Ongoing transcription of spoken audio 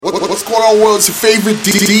What's going on, world? It's your favorite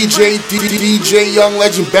DJ Young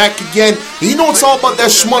Legend back again. And you know it's all about that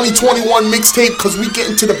SHMONEY 21 mixtape, because we get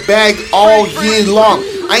into the bag all year long.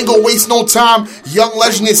 I ain't gonna waste no time. Young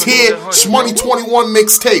Legend is here. SHMONEY 21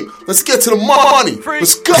 mixtape. Let's get to the money.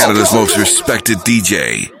 Let's go. Canada's most respected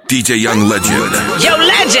DJ Young Legend. Yo,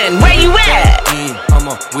 Legend, where you at?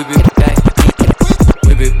 I'ma whip it back in.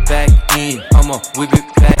 Whip it back in. I'ma whip it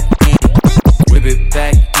back in. Whip it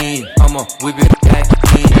back in. I'ma whip it back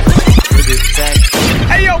in. Whip it back in.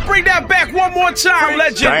 Hey, yo, bring that back one more time,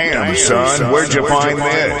 Legend. Damn, son, where'd you find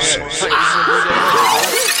this? Whip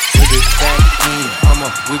it back in. I'ma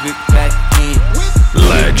whip it back in.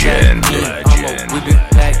 Legend. I'ma whip it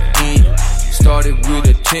back in. Started with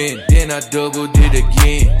a 10, then I doubled it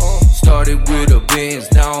again. Started with a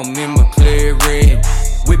Benz, now I'm in McLaren.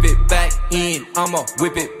 Whip it back in, I'ma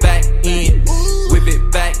whip it back in. Whip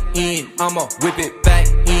it back in, I'ma whip it back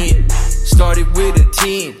in. Started with a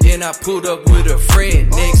 10, then I pulled up with a friend.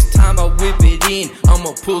 Next time I whip it in,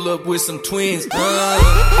 I'ma pull up with some twins. I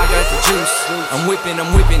got the juice, I'm whipping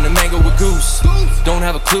the mango with goose. Don't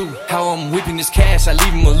have a clue how I'm whipping this cash, I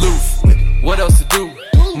leave him aloof. What else to do?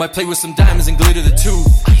 Might play with some diamonds and glitter the tooth.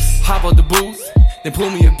 Hop out the booth, then pull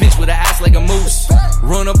me a bitch with an ass like a moose.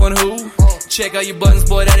 Run up on who? Check out your buttons,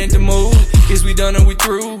 boy, that ain't the move. Is we done or we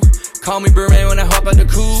through? Call me Birdman when I hop out the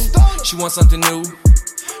coupe. She wants something new.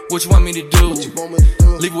 What you want me to do?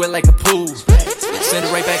 Leave it wet like a pool. Send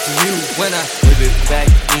it right back to you. When I whip it back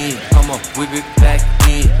in, I'ma whip it back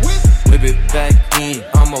in. Whip it back in,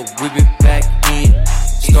 I'ma whip it back in.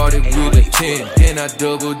 Started with a 10, then I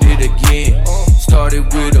doubled it again. Started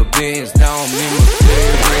with a Benz, now I'm in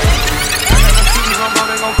McLaren.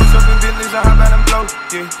 They gon' push up in business, I hop out and blow,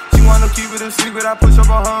 yeah. She wanna keep it a secret, I push up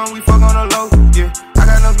on her and we fuck on the low, yeah. I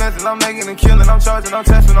got no methods, I'm making and killing, I'm charging, I'm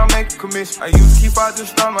testing, I'm making commission. I used to keep out to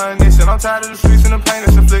start my initial, I'm tired of the streets and the pain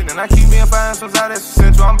that's inflicting. I keep me a fire, so that's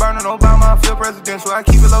essential. I'm burning Obama, I feel presidential. I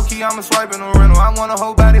keep it low key, I'm a swiping a rental. I want a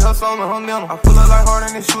whole body, her soul and her mental. I pull up like hard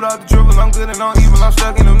and then shoot out the dribble. I'm good and I'm evil, I'm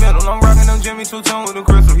stuck in the middle. I'm rocking them Jimmy two-tone with a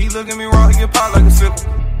crystal. He look at me raw, he get popped like a sickle,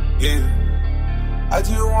 yeah. I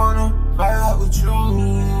just wanna fight out with you.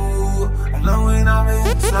 I know when I'm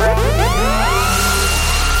inside of you.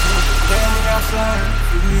 Damn, we outside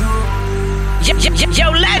for you. Yo,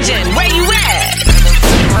 Legend, where you at?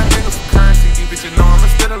 My nigga for currency, you bitches know I'm a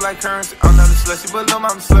spitter like currency. I'm not a slushy, but little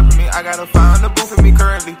mama slipping me. I gotta find the booth for me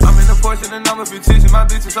currently. I'm in the Porsche and I'm a fictitious. My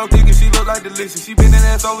bitch is so thick and she look like delicious. She bending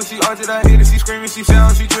ass over, she arched, I hit it. She screaming, she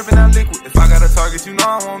shouting, she dripping out liquid. If I got a target, you know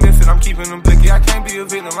I won't miss it. I'm keeping them blicky, I can't be a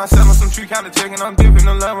victim. I sell on some tree counter checking, I'm dipping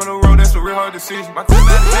the love on the road. That's a real hard decision. My team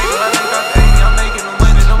out of taking, I think I'm 80. I'm making them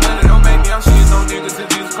money, no money don't make me. I'm shitting no niggas to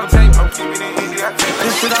just come take me. I'm keeping it easy, I can't let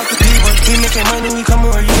this shit off the table. We making money, we coming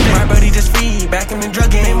where you stay. My buddy just free, back in the drug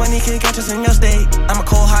game. Money can't catch us in your state. I'm a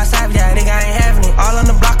cold hard savage, yeah, nigga, I ain't having it. All on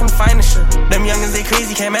the block, I'm finest shit. Them youngins, they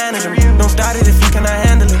crazy, can't manage them. Don't start it if you cannot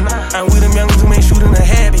handle it. I'm with them youngins who ain't shooting a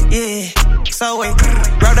habit, yeah. So wait,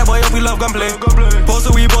 grab that boy up, we love gunplay.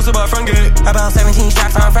 Posted, we posted about front gate. About 17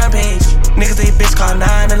 shots on front page. Niggas, they bitch called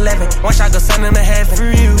 9-11. One shot, go sun in the heaven. For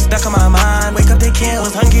you, stuck on my mind. Wake up, they kill.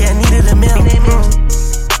 Was hungry, I needed a meal.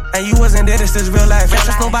 And you wasn't there, this is real life. Can't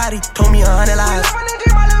trust nobody, told me 100 lies.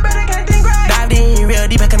 Dived in real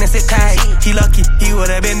deep, I couldn't sit tight. He lucky, he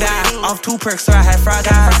would've been died. Off 2 perks, so I had fried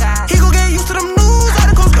eyes. He gon' get used to them news,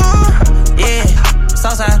 articles gone. Yeah,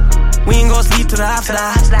 Southside, we ain't gon' sleep to the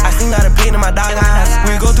afterlife. I seen all the pain in my dog eyes.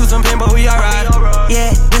 We go through some pain, but we alright.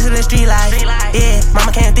 Yeah, this is the street life. Yeah,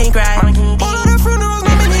 mama can't think right. All of the funerals,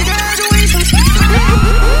 no many graduations.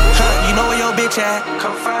 You know where your bitch at?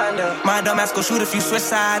 Come find her. My dumb ass go shoot a few switch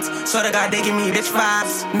sides. Swear to God, they give me bitch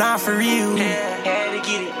vibes. Nah, for real. Had to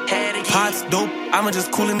get it. Pots dope, I'ma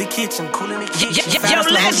just cool in the kitchen. Yo,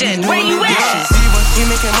 Legend, where you at? We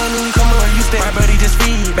making money, we coming where you stay. My buddy just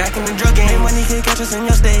free, back in the drug game. Money can't catch us in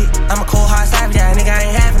your state. I'm a cold hard savage, yeah, nigga,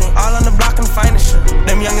 I ain't having it. All on the block, I'm finest shit.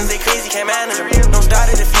 Them youngins, they crazy, can't manage them. Don't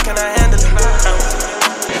start it if you cannot handle it.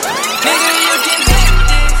 Nigga, you can bet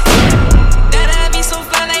this. That I be so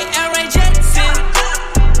fly like L.A. Jackson.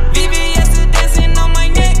 VVS is dancing on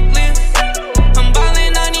my necklace. I'm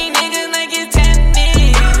ballin' on these niggas like it's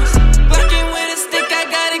tennis. Blocking with a stick, I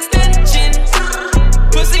got extensions.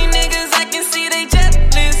 Pussy niggas, I can see they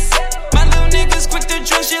jealous. My little niggas quick to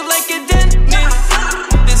draw shit like a dentist.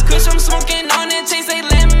 This kush I'm smoking on it tastes like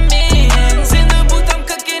lemons. In the booth, I'm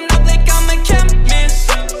cooking up like I'm a chemist.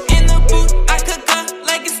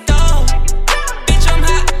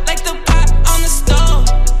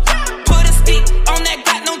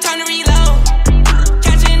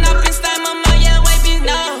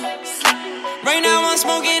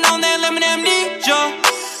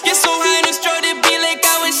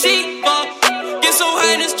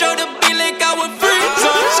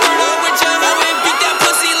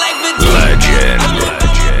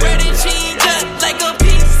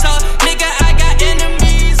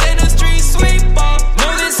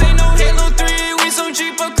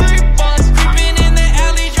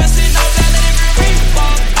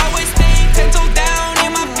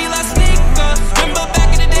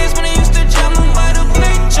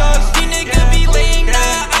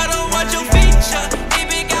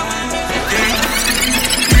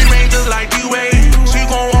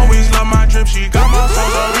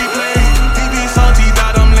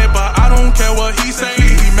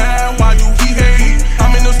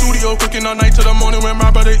 working all night till the morning with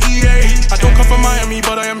my brother EA. I don't come from Miami,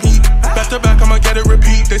 but I am Heat. Back to back, I'ma get it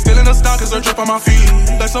repeat. They still in the stock, cause I drip on my feet.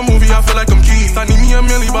 Like some movie, I feel like I'm Keith. I need me a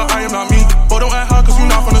milli, but I am not me. Boy, don't act hard, cause you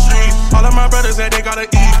not from the street. All of my brothers said they gotta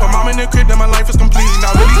eat. But mom in the crib, then my life is complete.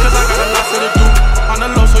 Not really, cause I got a lot to do. On the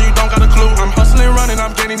low, so you don't got a clue. I'm hustling, running,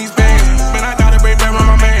 I'm getting these bands. Man, I got a great man with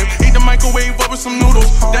my man. Eat the microwave up with some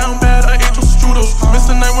noodles. Down bad, I ate your strudels. Miss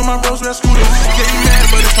the night with my bros, red scooters. Yeah, you mad,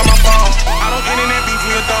 but it's not my fault. I don't internet beef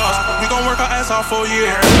with your dogs. We gon' work our ass off for a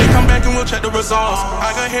year. They come back and we'll check the results.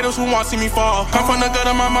 I got haters who want to see me fall. Come from the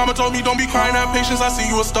gutter, my mama told me don't be crying, have patience, I see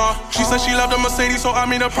you a star. She said she loved a Mercedes, so I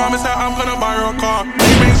made a promise that I'm gonna buy her a car.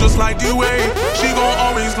 She rings just like D-Way. She gon'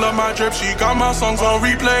 always love my drip, she got my songs on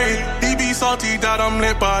replay. He be salty that I'm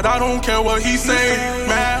lit, but I don't care what he say.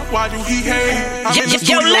 Mad, why do he hate? I'm in the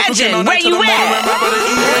studio cooking all night till the morning with my brother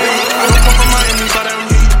EA. I don't come from Miami, but I'm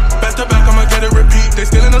Heat. Back to back, I'ma get it repeat. They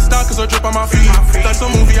still in the stock, cause I drip on my feet. Like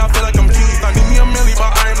some movie, I feel like I'm Keith. I need me a milli,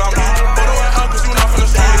 but I am not me. But don't act hard, cause you not from the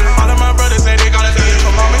street. All of my brothers say they gotta eat. So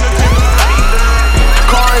mom in the crib.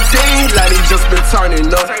 Quarantine, like he just been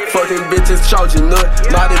turning up. Fucking bitches charging up.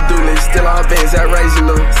 Not a dually, still on bands at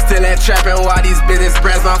raising up. Still at trapping while these business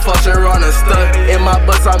brands my function running stuck. In my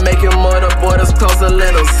bus, I'm making more, the borders close a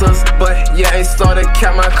little sus. But yeah, ain't started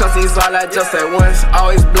camera, cause he's all I just at once.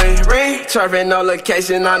 Always bling, ring, chirping no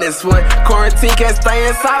location on this one. Quarantine can't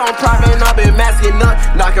stay inside, I'm propping up and masking up.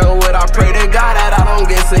 Knocking wood, I pray to God that I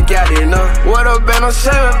don't get sick out enough. Would've been a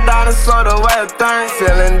shame if dinosaur the way of things.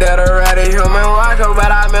 Feeling that already human walker,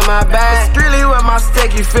 but I'm in my bag. Strictly with my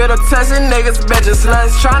stick, you feel the tension, niggas bitches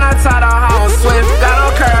sluts. Tryna tie the house swift, got no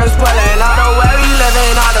curves, pulling out the way we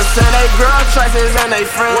living. All the sin, they girl choices and they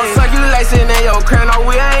friends. One circulation in your crib, no,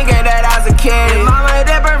 we ain't get that as a kid. Mama,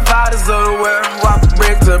 they providers of the world, walk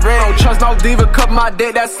brick to brick. No trust, no diva, cut my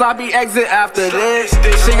dick, that sloppy exit after this.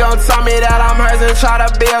 She gon' tell me that I'm hers and try to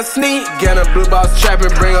be a sneak. Get a blue boss trap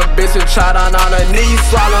and bring a bitch and try down on her knees.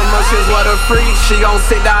 Swallow mushrooms, what a freak, she gon'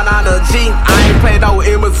 sit down on the G. I ain't play no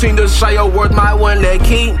in between to show your worth, my one leg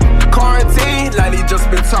key. Quarantine, like he just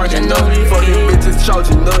been charging up. Fucking bitches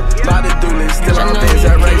charging up. Lot of dueling, still on bands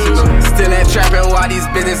at racing up. Still at trapping while these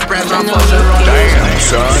business brands my function running. Damn,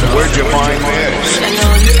 son, where'd you find this?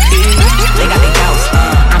 They got the house,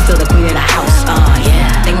 I'm still the queen of the house,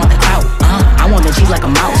 yeah. They want the clout, I want the G's like a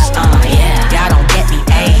mouse, yeah. Y'all don't get me,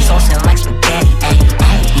 ayy, saucing like spaghetti,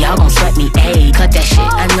 ayy. Y'all gon' sweat me, ayy, cut that shit.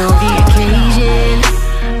 I know the occasion,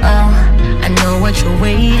 I know what you're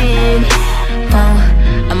waiting,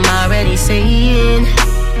 I'm already saying,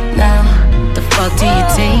 now, the fuck do you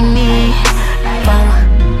take me,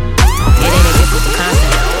 it ain't a gift with the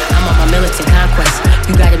concept, I'm on my militant conquest.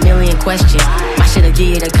 You got a million questions, my shit'll give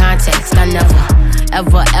you the context. I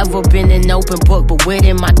never, ever been an open book, but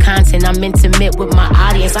within my content, I'm intimate with my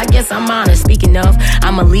audience. I guess I'm honest, speaking of,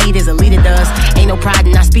 I'm a lead as a leader does. Ain't no pride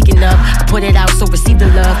in not speaking of, I put it out, so receive the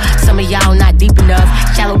love. Some of y'all not deep enough,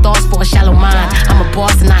 shallow thoughts for a shallow mind. I'm a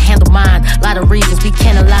boss and I handle mine, lot of reasons we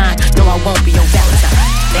can't align. No, I won't be your Valentine.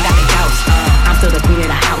 They got the house, I'm still the queen of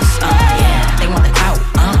the house, yeah. They want the clout,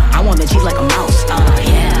 I want the G's like a mouse,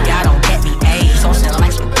 yeah. Y'all don't get me, ayy, saucing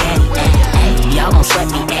like spaghetti, ayy. Y'all gon' sweat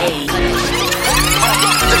me, ayy.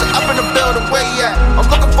 Up in the building, where you at? I'm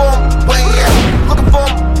looking for him, where you at? Looking for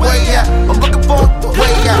him, where you at? I'm looking for him, where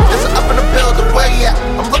you at? Listen, up in the building, where you at?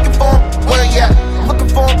 I'm looking for him, where you at? I'm looking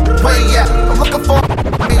for him, where you at? I'm looking for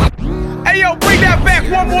him. Hey yo, bring that back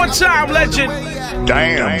one more time, legend.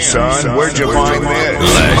 Damn, son, where'd you find this?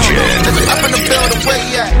 Legend. Listen, up in the building, where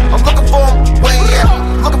you at? I'm looking for him, where you at?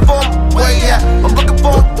 Looking for him, where you at? I'm looking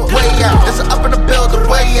for him, where you at? Listen, up in the building,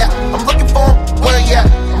 where you at? I'm looking for him, where you at?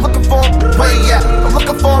 I'm looking for him, where you at? I'm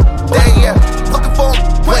looking for him, there you at? Looking for him,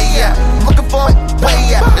 where you at? I'm looking for him, where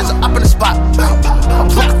you at? There's an up in the spot. I'm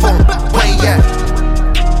looking for him, where you at?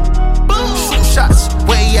 Shoot shots,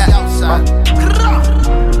 where you at?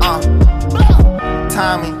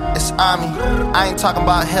 Tommy, it's Army. I ain't talking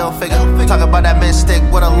about hell figure. Talking about that mid stick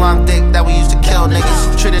with a long dick that we used to kill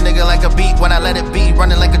niggas. Treat a nigga like a beat when I let it be.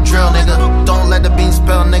 Running like a drill, nigga. Don't let the bean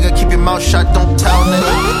spill, nigga. Keep your mouth shut, don't tell, nigga.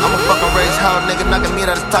 I'ma fucking raise hell, nigga. Knocking me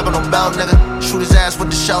out of the Taco Bell, nigga. Shoot his ass with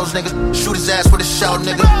the shells, nigga. Shoot his ass with a shell,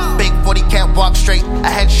 nigga. Big 40 can't walk straight. A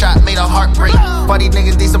headshot made a heart break. Buddy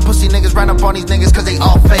niggas, these some pussy niggas. Ran up on these niggas cause they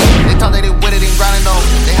all fake. They thought they with it, ain't grinding though.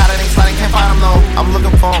 They hotter, they sliding, can't find them though. I'm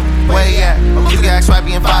looking for them, where you at? You can ask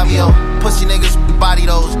Swipey in 5-year. Pussy niggas, we body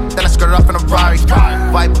those. Then I skirt off in a Ferrari.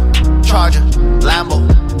 Viper, Charger, Lambo,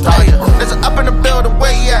 Dahlia. There's an up in the building,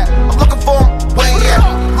 where you at? I'm looking for him, where you at?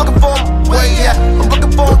 Looking for him, where you at? I'm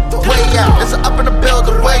looking for him, where you at? There's an up in the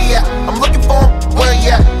building, where you at? I'm looking for him, where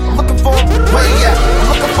you at? I'm looking for him, where you at? I'm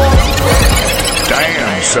looking for him, where you at?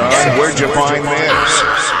 Damn, son, where'd you find this?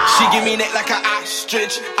 She She give me neck like an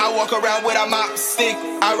ostrich. I walk around with a mop stick.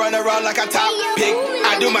 I run around like a top pick.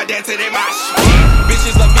 I do my dance and they mosh.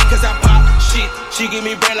 Bitches love me cause I pop shit. She give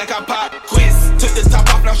me bread like I pop quiz. Took the top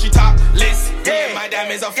off, now she topless. Yeah, my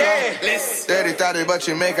diamonds are flawless. Daddy thought it, but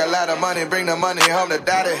you make a lot of money. Bring the money home to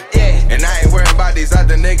daddy. Yeah. And I ain't worried about these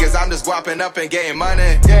other niggas. I'm just guapping up and getting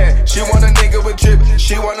money. Yeah. She want a nigga with drip.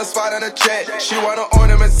 She want a spot on a check. She want an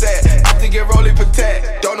ornament set. I think it rolling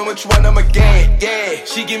protect. Don't know which one I'm again. Yeah.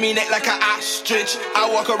 She give me neck like an ostrich.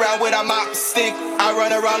 I walk around with a mop stick. I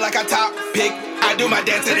run around like a top pick. I do my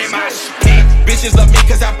dance and they mosh. Bitches love me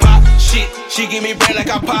cause I pop shit. She give me bread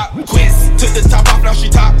like I pop quiz. Took the top off, now she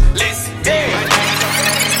topless. Yeah.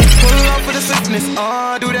 Pull up for the swiftness,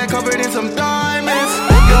 do that covered in some diamonds.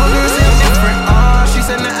 Your girl say I'm different, she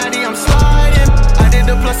said the Addy, I'm sliding. I did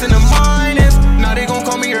the plus and the minus, now they gon'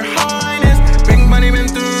 call me your highness. Big money been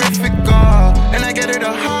terrific, and I get her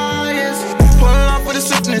the highest. Pull up for the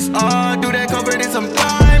swiftness, do that covered in some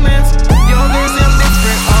diamonds. Your girl say I'm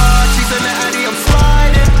different, she said the Addy, I'm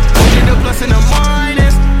sliding. I did the plus and the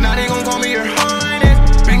minus, now they gon' call me your highness.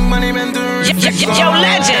 Big money been terrific, Yo,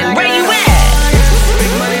 legend, where you at?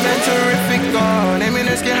 Big money man terrific, name in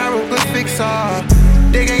this get hieroglyphics,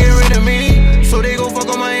 they can't get rid of me, so they go fuck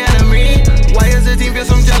on my enemy. Why is the team feel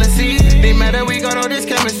some jealousy? They mad that we got all this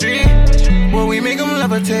chemistry. Well, we make them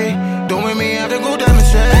levitate. Don't with me, have to go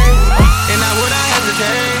demonstrate. And now would I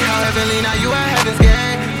hesitate? How heavenly, now you at heaven's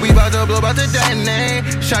gate. We bout to blow, bout to detonate.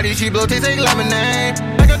 Shawty, she blow, taste like lemonade.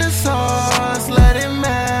 I got the sauce, let it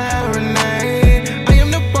marinate. I am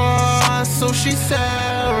the boss, so she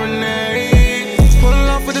serenade. Pull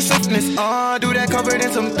off with the swiftness, do that covered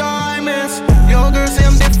in some diamonds. Your girl say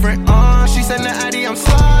I'm different, she said the Addy, I'm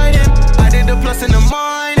sliding. I did the plus and the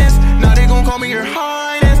minus, now they gon' call me your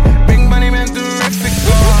highness. Big money man terrific,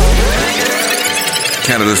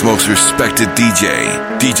 Canada's most respected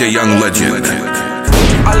DJ Young Legend.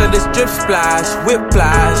 All of this drip splash,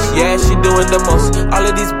 whiplash, yeah, she doing the most. All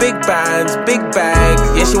of these big bands, big bags,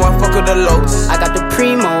 yeah, she want fuck with the locs. I got the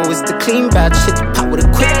primo, it's the clean batch, shit to pop with a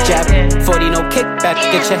quick jab. 40 no kickback,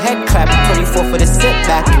 get your head clapped. 24 for the sit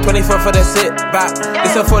back, 24 for the sit back.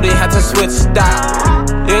 This a 40, had to switch that.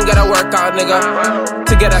 You ain't gotta work out, nigga,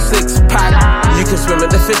 to get a six pack. You can swim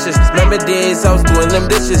in the fishes. Remember days I was doing them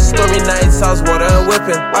dishes. Story nights I was water and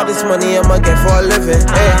whipping. All this money I'ma get for a living,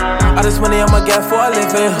 hey. All this money I'ma get for a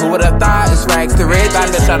living. Who would've thought it's rags to riches?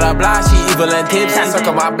 That bitch out of block, she evil and tipsy. Suck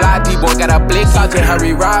on my block, D-boy got a blick. Out to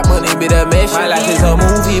hurry ride, money be the mission. My life is a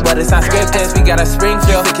movie, but it's not scripted. We got a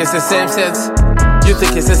Springfield, think it's the Simpsons. You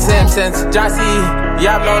think it's the Simpsons? Jazzy,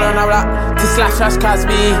 yeah, I'm known on a block. To slash trash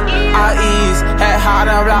Cosby, R.E.s. Head hard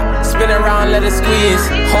on block, spin around, let it squeeze.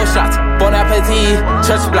 Whole shots, bon appetit.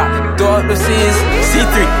 Church block, door up the seas.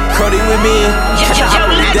 C3, Cody with me. Yo,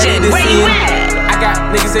 legend, where you at? I got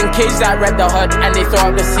niggas in cages that read the HUD and they throw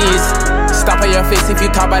up the seas. Stop on your face if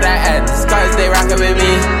you talk about that end. Scars, they rockin' with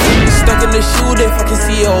me. Stuck in the shoe, they fucking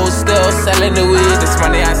CEOs still selling the weed. This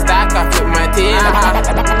money I stack, I flip my team.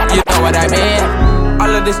 You know what I mean? All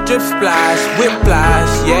of this drip splash, whiplash,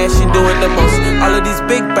 yeah, she doing the most. All of these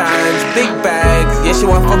big bands, big bags, yeah, she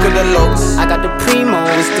want fuck with the locs. I got the primo,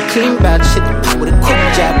 it's the clean batch, shit to pop with a quick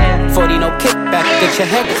jab. 40 no kickback, get your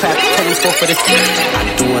head clapped. 24 for the sit. I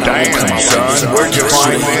do it all. Damn, son, where'd you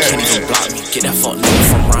find this? Get that fuck nigga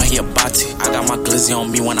from around here, body. I got my glizzy on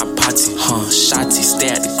me when I potty. Shotty, stay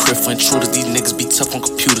at the crib for intruders. These niggas be tough on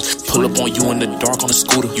computers. Pull up on you in the dark on the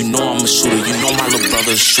scooter. You know I'm a shooter. You know my little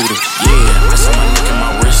brother a shooter. Yeah, I saw my nigga,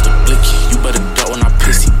 my wrist a blicky. You better duck when I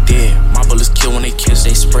piss, he dead. My bullets kill when they kiss,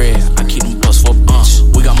 they spread. I keep them bust for a bunch.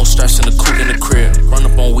 We got more straps in the coupe in the crib. Run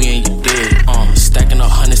up on we and you dead. Stacking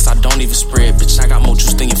up hundreds, I don't even spread. Bitch, I got more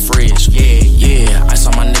juice than your fridge. Yeah, I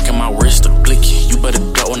saw my nigga, my wrist a blicky. You better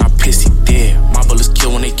duck when I piss, he dead. My bullets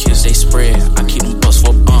kill when they kiss, they spread. I keep them bust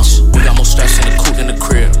for a bunch. We got more straps in the coupe in the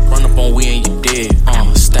crib. Run up on we and you dead.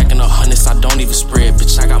 Stacking up hundreds, I don't even spread.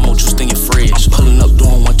 Bitch, I got more juice than your fridge. I'm pulling up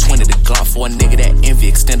doing 120. The Glock for a nigga that envy.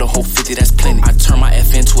 Extend a whole 50, that's plenty. I turn my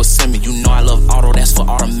F into a semi. You know I love auto, that's for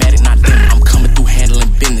automatic, not demi. I'm coming through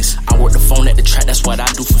handling business. I work the phone at the track, that's what I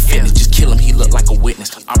do for fitness. Just kill him, he look like a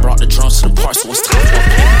witness. I brought the drums to the park, so it's time for a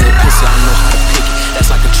pick. Good pussy, I know how to pick it. That's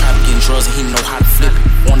like a trap getting drugs and he know how to flip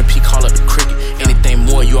it. Wanna peek, call up the cricket. Anything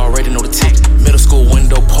more, you already know the ticket. Middle school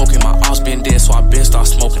window poking, my ass been dead, so I been start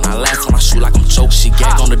smoking. I laugh when I shoot like I'm joking. She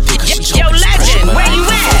gagged on the dick, she choking. Yo, legend, where you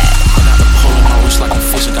at? I got the pole on my wrist like I'm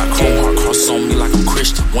fishing. Got chrome heart crosses on me like I'm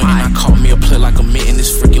Christian. When I caught me a play like a mitten. This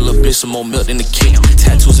freaky little bitch some more milk than the king.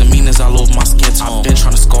 Tattoos and meanings all over my skin tone. Been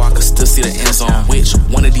trying to score, I can still see the end zone. Which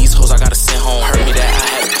one of these hoes I gotta send home? Heard me that I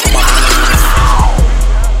had to put my name in.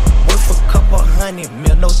 Worth a couple 100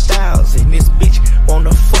 mil, no thousand. This bitch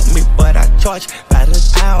wanna fuck me, but I charge by the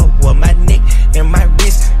hour. My neck and my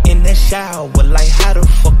wrist in the shower. Like how the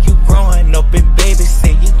fuck you growing up and baby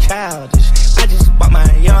say you childish? I just bought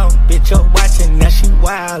my young bitch up watching, now she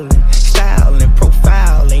wildin', stylin',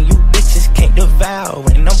 profiling. You bitches can't devour,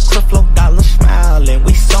 and I'm Creflo Dollar smiling.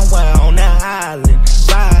 We somewhere on the island,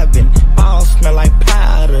 vibing, all smell like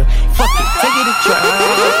powder. Fuck it, take it to trial.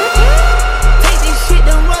 Take this shit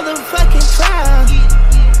to motherfucking trial.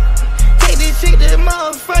 Take this shit to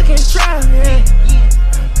motherfucking trial.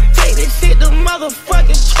 Take this shit to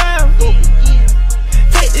motherfucking trial.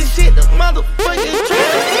 Take this shit to motherfucking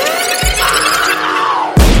trial.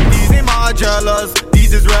 These ain't Margielas,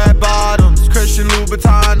 these is red bottoms, Christian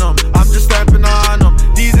Louboutin, I'm just stepping on them.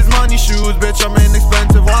 These is money shoes, bitch, I'm an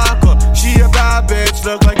expensive walker. She a bad bitch,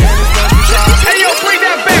 look like an expensive shopper. Hey, yo, bring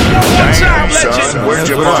that back one more time, legend. Where'd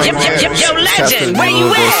you find that? Yo, legend, where you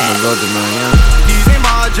at? These ain't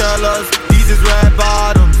Margielas, these is red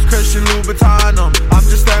bottoms, Christian Louboutin, I'm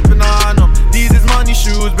just stepping on them. These is money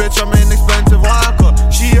shoes, bitch, I'm an expensive walker.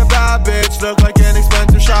 She a bad bitch, look like an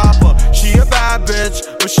expensive shopper. She a bad bitch,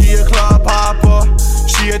 but she a club hopper.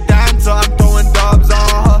 She a dancer, I'm throwing dubs on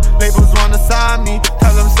her. Labels wanna sign me,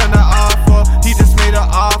 tell them send an offer. He just made an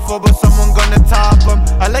offer, but someone gonna top him.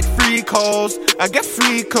 I like free calls, I get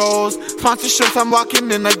free calls. Sponsorships, I'm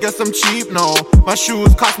walking in, I guess I'm cheap, no. My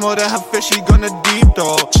shoes cost more than her fish, she gonna deep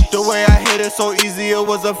though. The way I hit it so easy, it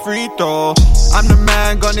was a free throw. I'm the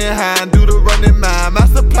man, gun in hand, do the running man.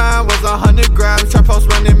 Master plan was 100 grams, trap house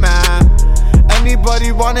running man.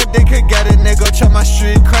 Anybody want it, they could get it, nigga. Check my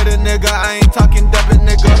street credit, nigga. I ain't talking debit,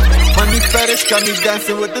 nigga. Money fetish got me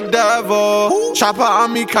dancing with the devil. Chopper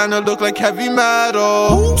on me kinda look like heavy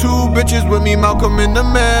metal. Two bitches with me, Malcolm in the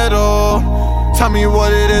middle. Tell me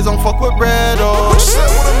what it is, don't fuck with Riddle. Shit,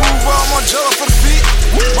 wanna move on, one jello for the feet.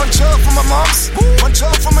 One jello for my moms, one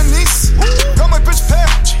jello for my niece. Got my bitch pair,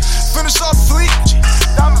 finish off fleet.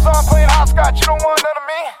 Diamonds on playing hopscotch, you don't want none of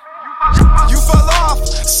me. You fell off,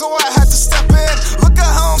 so I had to step in. Look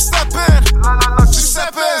at how I'm stepping.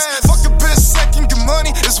 Giuseppe's, fuck a bitch, second, get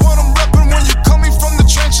money. It's what I'm reppin' when you coming from the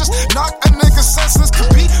trenches. Knock a nigga senseless,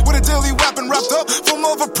 compete with a daily weapon wrapped up from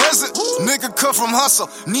over present. Nigga cut from hustle,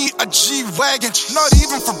 need a G-Wagon, not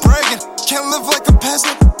even for bragging. Can't live like a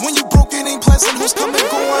peasant, when you broke it ain't pleasant. Who's coming,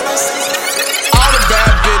 go on, I see. All the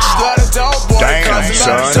bad bitches love the dope boy. Damn,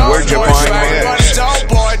 son, where'd you find this? What a dope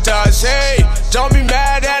boy does, hey, don't be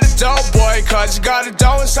mad at a dope boy, cause you got a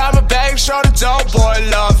dope inside my bag. Show the dope boy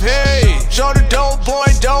love, hey. Show the dope boy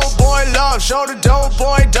love. Show the dope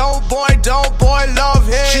boy love,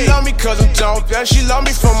 hey. She love me cause I'm dope, yeah, she love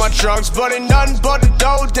me for my drugs, but ain't nothing but the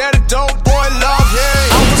dope that a dope boy love, hey.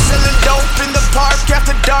 I was selling dope in the park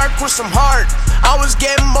after dark with some heart. I was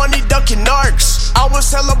getting money, ducking narcs. I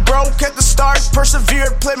was hella broke at the start,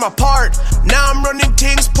 persevered, played my part. Now I'm running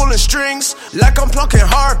things, pulling strings, like I'm plucking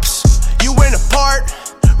harps. You ain't a part,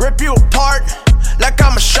 rip you apart, like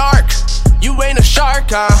I'm a shark. You ain't a shark,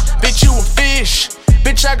 bitch, you a fish.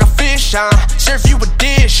 Bitch, I got fish, serve you a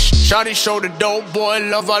dish. Shawty, show the dope boy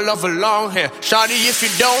love, I love a long hair. Shawty, if you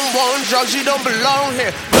don't want drugs, you don't belong here.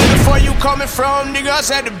 Where the fuck you coming from, niggas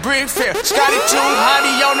at the brick fair. Scotty too,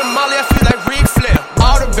 hottie on the molly, I feel like Ric Flair.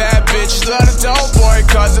 All the bad bitches love the dope boy,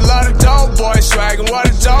 cause a lot of dope boy swaggin' what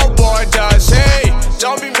a dope boy does, hey.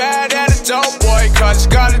 Don't be mad at a dope boy, cause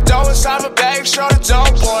you got a dope inside my bag. Show the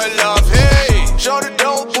dope boy love, hey. Show the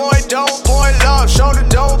dope boy love. Show the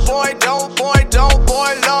dope boy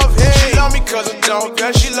love, hey. She love me cause I'm dope,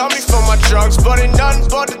 yeah, she love me for my drugs, but ain't nothing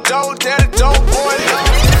but the dope that a dope boy love.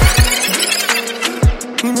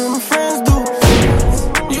 You know my friends do.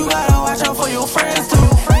 You gotta watch out for your friends too.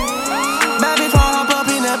 Bad bitch wanna hop up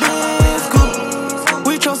in that Benz coupe.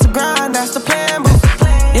 We chose to grind, that's the plan, boo.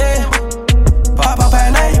 Yeah, pop up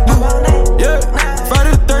at night, boo. Yeah,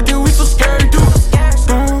 Friday the 13th, we so scary too.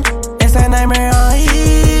 It's that nightmare on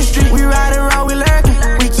East Street. We riding around, we lurking,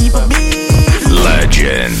 we keep a beat.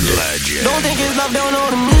 Legend. Don't think it's love, don't know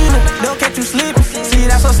the meaning. They'll catch you slipping. See,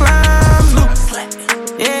 that's what slimes do.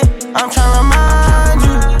 Yeah, I'm trying to remind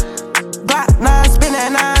you. Glock 9, spin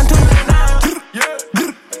that 9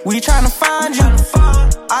 too. We tryna find you.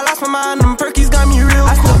 I lost my mind, them perkies got me real.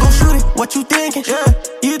 I still go shoot it. What you thinking? Yeah,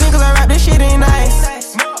 you think cause I rap this shit ain't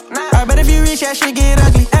nice. I bet if you reach that shit get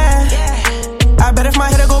ugly. I bet if my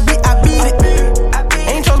head go beat, I beat it.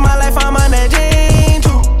 Ain't chose my life, I'm on that Jane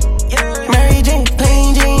too. Mary Jane,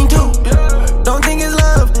 plain Jane too. Don't think it's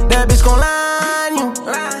love, that bitch gon' line you.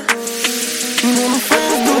 You know my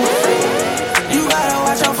friends do. You gotta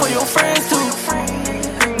watch out for your friends too.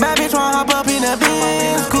 Bad bitch wanna hop up in a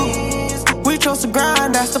Benz coupe. We chose to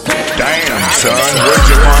grind, that's the plan. Damn, son, where'd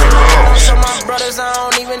you find this? Trust my brothers, I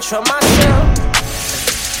don't even trust myself.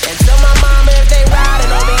 And tell my mama if they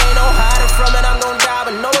riding on me, ain't no hiding from it. I'm gon' die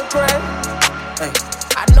with no regret. Hey,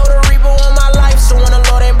 I know the reaper on my life, so when the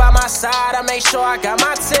Lord ain't by my side, I make sure I got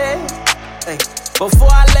my 10. Hey, before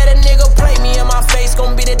I let a nigga play me in my face,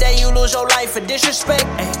 gon' be the day you lose your life for disrespect.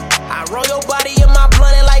 Hey, I roll your body in my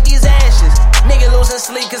blunt and like these ashes. Nigga losing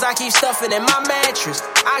sleep cause I keep stuffing in my mattress.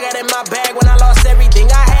 I got in my bag when I lost everything,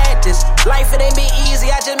 I had this. Life it ain't be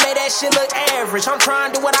easy, I just made that shit look average. I'm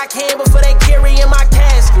trying to do what I can before they carry in my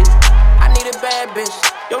casket. I need a bad bitch.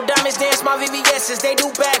 Yo, diamonds dance my VVS's, they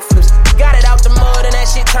do backflips. Got it out the mud and that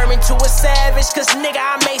shit turned me to a savage. Cause nigga,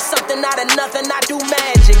 I made something out of nothing, I do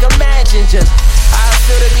magic. Imagine just how I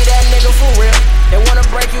feel to be that nigga for real. They wanna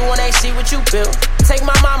break you when they see what you built. Take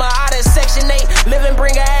my mama out of Section 8, live and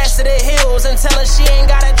bring her ass to the hills, and tell her she ain't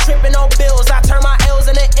got a trip and no bills. I turn my L's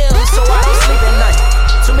into M's, so I don't sleep at night.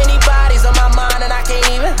 Too many bodies on my mind and I can't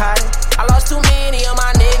even hide it. I lost too many of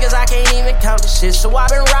my niggas, I can't even count the shit. So I've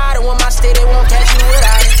been riding with my state, they won't catch you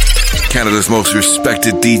without it. Canada's most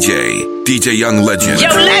respected DJ, DJ Young Legend. Yo,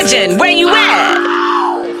 Legend, where you at?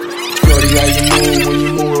 Shorty, how you move when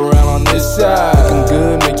you move around on this side? Looking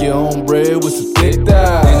good, make your own bread with some thick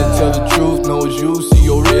thighs. And to tell the truth, know it's you, see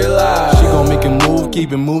you'll realize. She gon' make it move,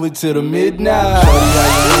 keep it moving till the midnight. Shorty, how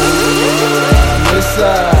you move when you move around on this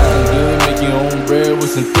side? Looking good, make your own bread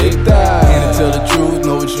with some thick thighs. And to tell the truth,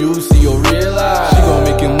 know it's you, see you'll realize. She gon'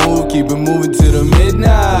 make it move, keep it moving till the midnight.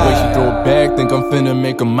 The way she throw it back, think I'm finna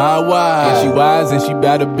make her my wife. And she wise and she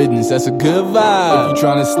bout her business, that's a good vibe. If you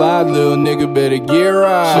tryna slide, little nigga, better get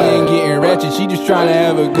right. She ain't getting ratchet, she just tryna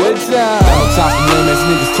have a good time. No time for lame ass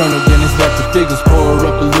niggas, turn her dentists back to figures. Pour her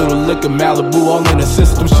up a little liquor, Malibu all in her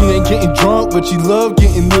system. She ain't getting drunk, but she love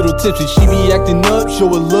getting little tipsy. She be acting up, show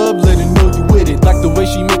her love, let her know you with it. Like the way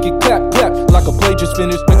she make it clap, clap, like a play just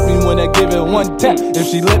finished. Make me when I give it one tap. If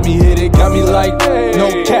she let me hit it, got me like, no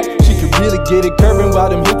cap. She can really get it, curving while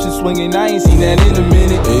them hips is swinging. I ain't seen that in a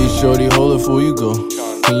minute. Hey shorty, hold it before you go.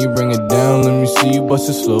 Can you bring it down? Let me see you bust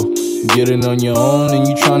it slow. Get it on your own and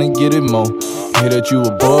you tryna get it more. Hear that you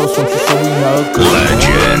a boss, won't you show me how it goes?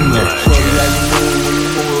 Legend. Shorty, how you move when you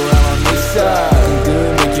move around on this side? Looking good,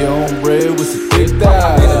 make your own bread with some thick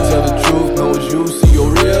thighs. And to tell the truth, know it's you, see your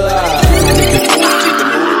real eyes.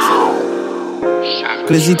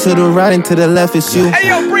 Glizzy to the right and to the left, it's you. Hey,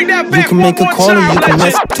 yo, bring that back. You can make a call or you can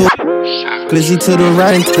mess it too. Glizzy to the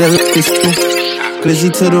right and to the left, it's you. Glizzy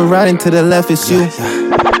to the right and to the left, it's you.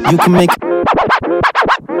 You can make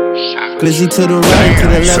Glizzy to the right and to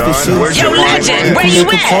the left, it's you. Yo, Legend, you where can you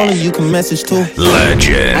make a call or you can message too.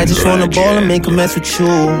 Legend. I just wanna ball and make a mess with you.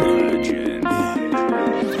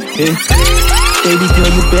 Yeah. Baby girl,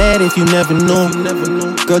 you bad if you never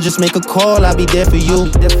knew. Girl, just make a call, I'll be there for you.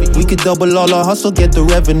 We could double all our hustle, get the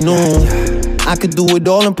revenue. I could do it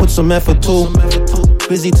all and put some effort too.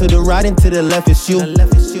 Busy to the right and to the left, it's you.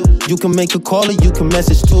 You can make a call or you can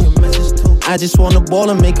message too. I just wanna ball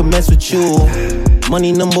and make a mess with you.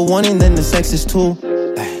 Money number one and then the sex is two.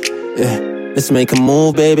 Yeah, let's make a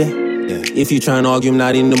move, baby. If you tryna argue, I'm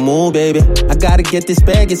not in the mood, baby. I gotta get this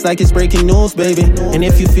bag, it's like it's breaking news, baby. And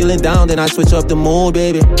if you feeling down, then I switch up the mood,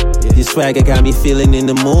 baby. This swagger got me feeling in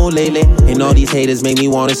the mood lately. And all these haters make me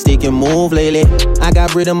wanna stick and move lately. I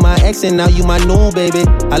got rid of my ex and now you my new, baby.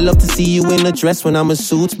 I love to see you in a dress when I'm in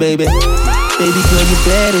suits, baby. Baby girl, you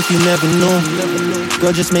bad if you never knew.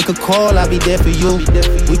 Girl, just make a call, I'll be there for you.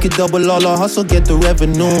 We could double all our hustle, get the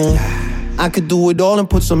revenue. I could do it all and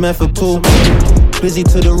put some effort too. Busy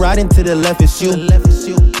to the right and to the left, it's you.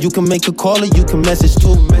 You can make a call or you can message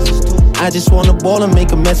too. I just wanna ball and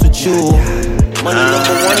make a mess with you. Money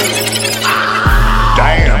number one.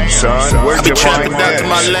 Damn, son, where'd you find that? To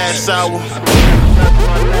my last hour.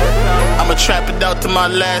 I'ma trap it out to my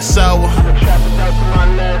last hour.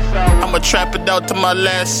 I'ma trap it out to my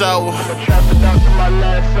last hour.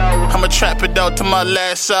 I'ma trap it out to my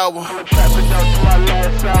last hour.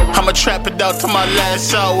 I'ma trap it out to my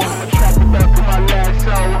last hour.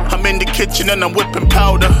 I'm in the kitchen and I'm whipping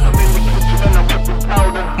powder.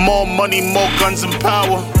 More money, more guns and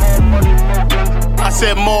power. I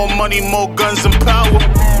said more money, more guns and power.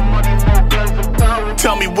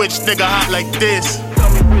 Tell me which nigga hot like this.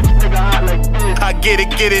 I get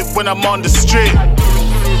it when I'm on the street.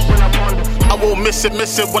 I won't miss it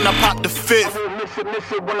when I pop the fifth.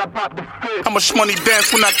 I'ma SHMONEY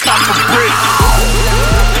dance when I cop a brick.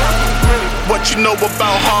 What you know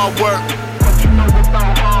about hard work?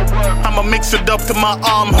 I'ma mix it up till my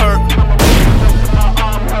arm hurt.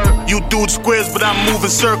 You do squares but I'm moving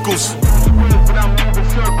circles.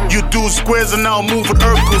 You do squares and I'll move with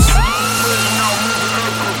Urkels.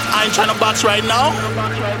 I ain't tryna box right now.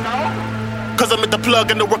 Cause I'm at the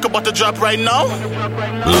plug and the work about to drop right now.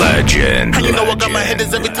 Legend. And you know I got my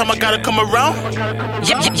hitters every time I gotta come around.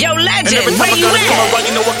 Yo, Legend, and every time where I you gotta at? come around,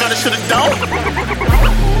 you know I gotta shut it down.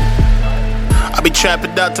 I be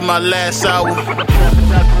trapping out to my last hour.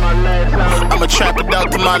 I'ma trap it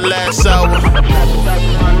out to my last hour.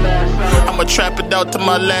 I'ma trap it out to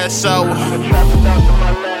my last hour.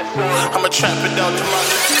 I'ma trap it out to my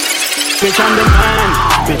last hour. Bitch, I'm the man.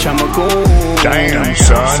 Bitch, I'm a goon. Damn,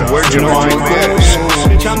 son, where'd you find this?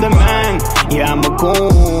 Bitch, I'm the man. Yeah, I'm a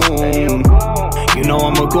goon. You know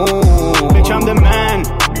I'm a goon. Bitch, I'm the man.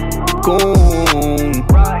 Goon.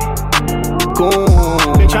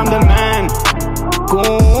 Goon. Bitch, I'm the man.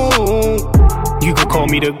 Goon. You could call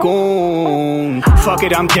me the goon. Fuck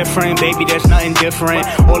it, I'm different, baby, there's nothing different.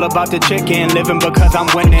 All about the chicken, living because I'm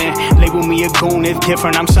winning. Label me a goon, it's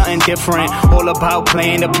different, I'm something different. All about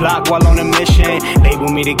playing the block while on a mission. Label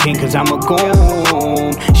me the king cause I'm a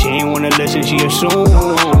goon. She ain't wanna listen, she assumes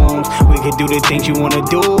we could do the things you wanna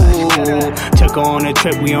do. Took her on a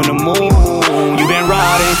trip, we on the moon. You been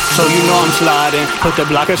riding, so you know I'm sliding. Put the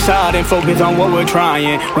block aside and focus on what we're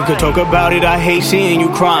trying. We could talk about it, I hate seeing you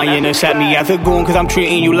crying. Accept me as a goon cause I'm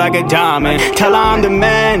treating you like a diamond. Tell her I'm the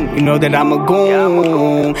man, you know that I'm a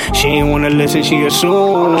goon. She ain't wanna listen, she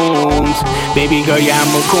assumes. Baby girl, yeah,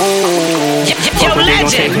 I'm a goon. Yo,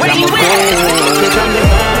 Legend, where you at? Bitch, I'm the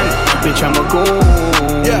man, bitch, I'm a goon.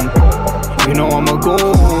 You know I'm a goon.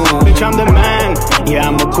 Bitch, I'm the man, yeah,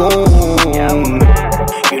 I'm a goon.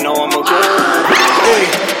 You know I'm a goon. Hey,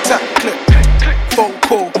 tap, click, phone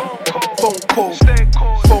call,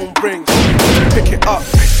 phone rings, pick it up.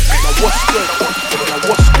 Now what's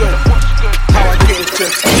good? How I get it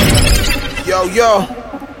just. Yo,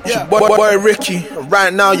 yeah. Boy Ricky.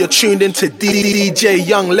 Right now you're tuned into DJ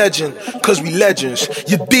Young Legend, cause we legends.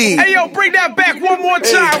 You dig? Hey yo, bring that back one more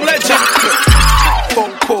time, Legend.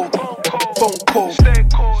 Phone call,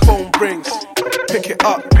 phone rings, pick it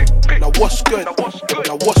up. Now what's good?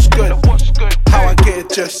 How I get it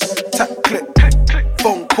just tap click.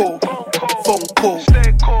 Phone call,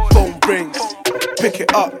 phone rings, pick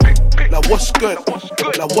it up. Now what's good?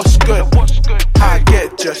 How I get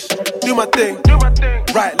it just do my thing.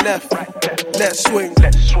 Right, left, let's swing.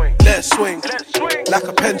 Like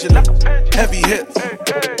a pendulum, heavy hits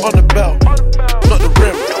on the bell, not the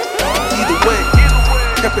rim. Either way,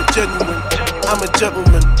 kept it genuine. I'm a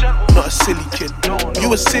gentleman, not a silly kid.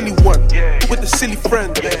 You a silly one, with a silly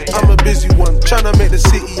friend. I'm a busy one, tryna make the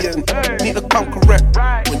city end. Need to come correct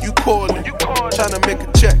when you callin', tryna make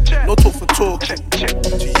a check. No talk for talking.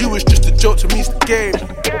 To you it's just a joke, to me it's the game.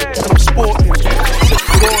 And I'm sporting,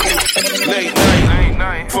 late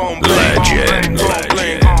night, phone bling,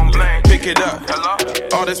 pick it up.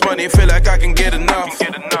 All this money feel like I can get enough.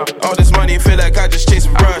 All this money feel like I just chase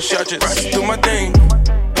a rush. I just do my thing.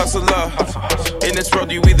 Hustler. In this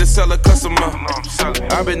world, you either sell or customer.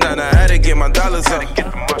 I've been down, I had to get my dollars up.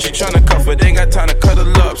 She tryna cuff it, ain't got time to cut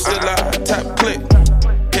her up. Still I tap, click,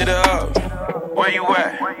 hit her up. Where you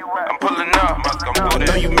at? I'm pulling up. I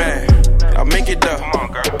know you mad. I'll make it up.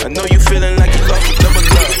 I know you feeling like you lost a double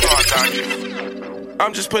up.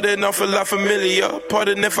 I'm just putting off a La Familia.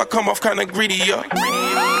 Pardon if I come off kinda greedy, yeah.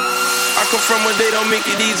 I come from where they don't make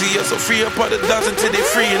it easier. So free up all the dollars until they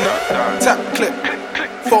free enough. Tap, click,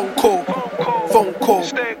 phone call,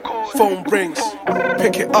 phone rings,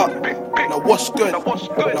 pick it up. Now what's good?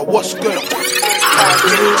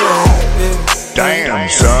 Damn,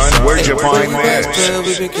 son, where'd you find this?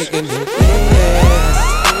 We've been kicking it,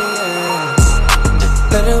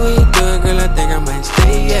 Let it when you do it, girl, I think I might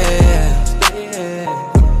stay,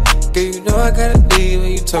 Girl, you know I gotta leave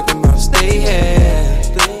when you talking about stay here.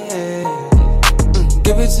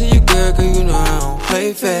 Give it to you, girl, you know I don't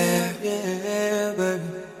play fair. Yeah, baby.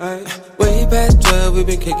 Way past 12, we've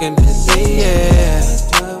been kicking it,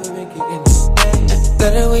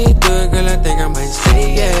 Let it when you do it, girl, I think I might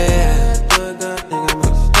stay,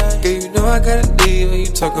 Girl, you know I gotta leave when you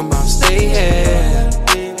talking about stay here.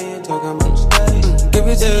 Give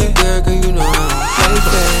it to you, girl, you know I don't play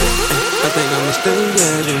fair. I think I'ma stay,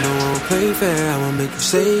 you know I don't play fair. I'ma make you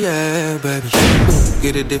say, baby.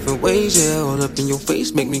 Get it different ways, all up in your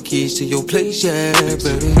face, make me keys to your place,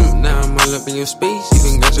 baby. Now I'm all up in your space,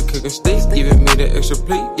 even got your cooking steak, even made an extra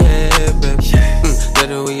plate, baby. Let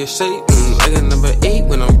it way you shape, like a number 8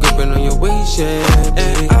 when I'm gripping on your waist,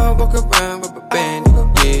 baby. I'll walk around with a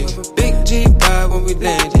bandit, Big G5 when we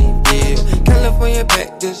landed, California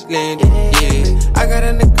back just landed, I got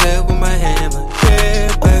in the club with my hammer,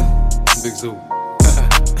 baby. Big Zoo.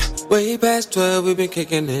 Way past 12, we've been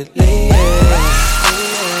kicking it late,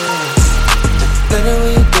 Let it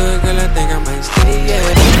when you do it, girl, I think I might stay,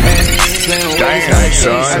 Damn,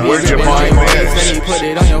 son. Where'd you find this? Let me put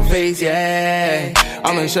it on your face, yeah.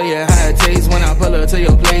 I'ma show you how it tastes when I pull up to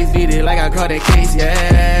your place. Beat it like I caught that case,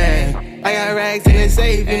 yeah. I got racks in the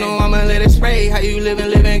safe, you know I'ma let it spray. How you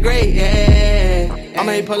living great, yeah.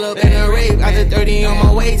 I'ma pull up in a rape, got the 30 on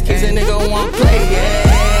my waist, case a nigga want play,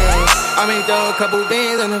 yeah. I may throw a couple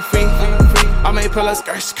bands on the free. I may pull up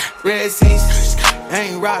skirt, Red Seas.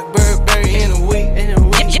 Ain't rock, Burberry in a week.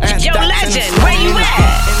 Yo, legend, where you at?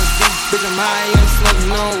 Bitch, I'm high, I'm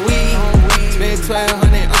smoking on weed. Spend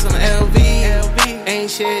 1200 on some LV.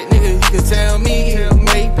 Ain't shit, nigga, you can tell me.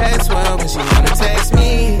 Way past 12 and she wanna text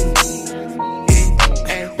me.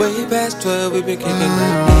 Way past 12, we been kicking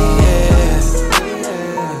like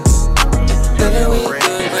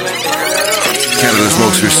Canada's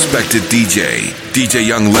most respected DJ, DJ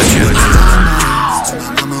Young Legend.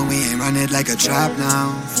 Run it like a trap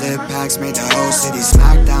now. Flip packs made the whole city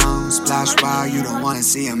smack down. Splash wow, you don't wanna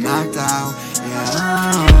see him knocked out.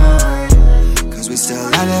 Yeah, cause we still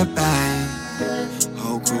let it bang.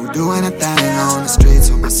 Whole crew doing a thing on the streets.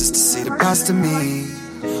 Hope my sister see the best of me.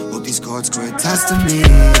 Hope these chords could attest to me.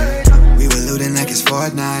 We were looting like it's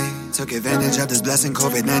Fortnite. Took advantage of this blessing,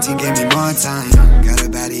 COVID-19 gave me more time. Got a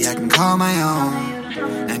baddie I can call my own.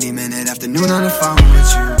 90-minute afternoon on the phone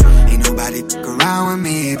with you. Ain't nobody around with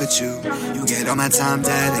me but you. You get all my time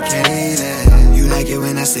dedicated. You like it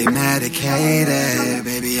when I stay medicated.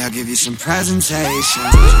 Baby, I'll give you some presentation.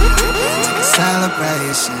 Like a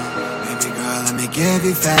celebration. Baby girl, let me give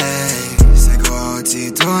you face. I go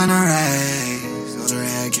OT doing a race. Older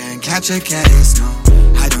head can't catch a case, no.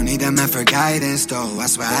 I don't need a man for guidance, though. I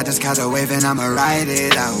swear I just caught a wave and I'ma ride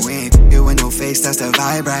it out. We ain't f***ing with no fakes, that's the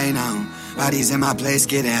vibe right now. Bodies in my place,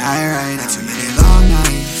 getting high right now. Too many long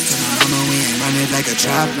nights. Tell my mama we ain't run it like a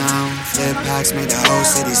trap now. Flip packs made the whole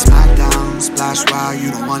city smack down. Splash wow, you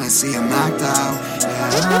don't wanna see him knocked out.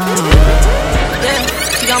 Yeah,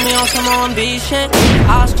 she got me on some R&B shit.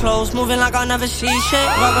 Eyes closed, moving like I never see shit.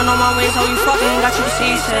 Rubbing on my waist, how we fucking got you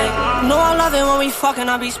seasick. No, I love it when we fucking,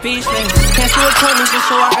 I be speechless. Cancel appointments just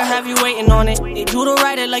so I can have you waiting on it. Need you to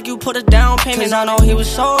write it like you put a down payment. Cause I know he was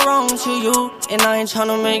so wrong to you. And I ain't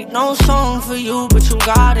tryna make no song for you, but you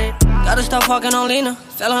got it. Gotta stop fucking on Lena.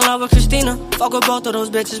 Fell in love with Christina. Fuck with both of those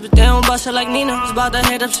bitches, but they don't bust it like Nina. It's about to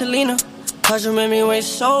hit up Selena. Cause you made me wait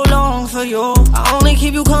so long for you. I only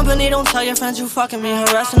keep you company, don't tell your friends you fucking me.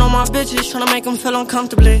 Harassing all my bitches, tryna make them feel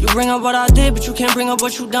uncomfortably. You bring up what I did, but you can't bring up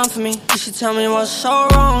what you done for me. You should tell me what's so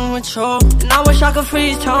wrong with you. And I wish I could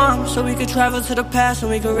freeze time, so we could travel to the past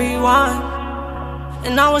and we could rewind.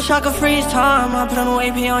 And I wish I could freeze time, I put a new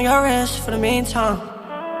AP on your wrist for the meantime.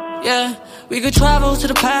 Yeah, we could travel to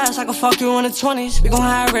the past, I could fuck you in the 20s. We gon'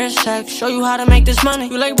 have rich sex, show you how to make this money.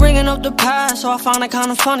 You like bringing up the past, so I find it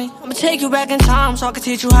kinda funny. I'ma take you back in time, so I can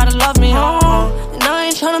teach you how to love me. And I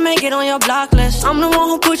ain't tryna make it on your block list. I'm the one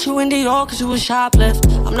who put you in Dior, cause you was shoplift.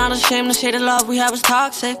 I'm not ashamed to say the love we had was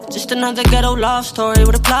toxic. Just another ghetto love story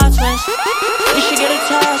with a plot twist. You should get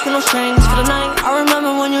attached with no strings for the night. I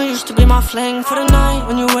remember when you used to be my fling for the night.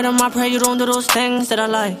 When you with him, I pray you don't do those things that I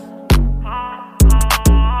like.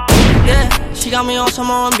 Yeah, she got me on some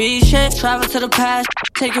R&B shit. Travel to the past,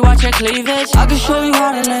 take you out your cleavage. I can show you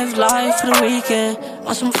how to live life for the weekend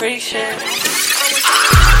on some freak shit.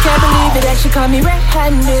 Can't believe it that she caught me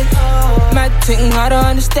red-handed. Mad thing, I don't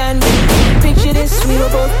understand it. Picture this, we were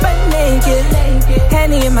both butt naked.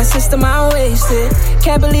 Henny in my system, I wasted.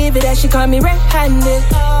 Can't believe it that she caught me red-handed.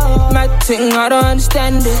 Mad thing, I don't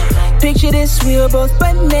understand it. Picture this, we were both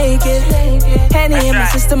butt naked. Henny in my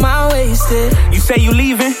system, I wasted. You say you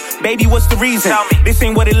leaving? Baby, what's the reason? This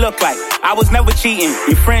ain't what it looked like. I was never cheating.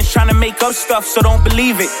 Your friends trying to make up stuff, so don't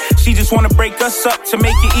believe it. She just wanna break us up to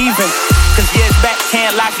make it even. Cause years back,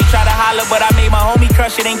 can't lie, she try to holler, but I made my homie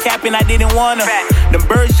crush it. Ain't capping, I didn't wanna. Them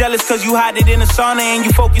birds jealous cause you hide it in the sauna and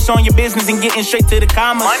you focus on your business and getting straight to the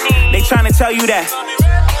commas. They trying to tell you that,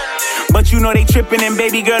 but you know they tripping, and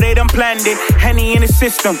baby girl, they done planned it. Henny in the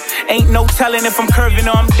system, ain't no telling if I'm curving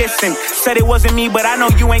or I'm dissing. Said it wasn't me, but I know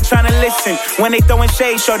you ain't trying to listen. When they throwing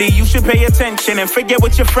shade, shorty, you should pay attention and forget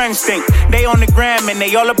what your friends think. They on the gram and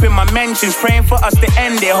they all up in my mentions, praying for us to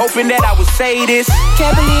end it, hoping that I would say this.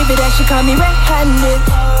 Can't believe it that she caught me red-handed.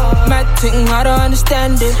 Mad thing, I don't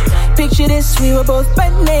understand it. Picture this, we were both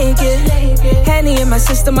butt naked. Henny in my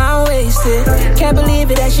system, I wasted. Can't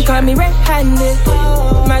believe it that she caught me red-handed.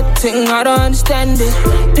 Mad thing, I don't understand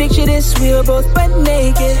it. Picture this, we were both butt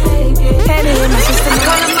naked. Henny in my system,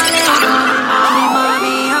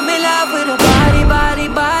 Mommy, I'm in love with a body, body,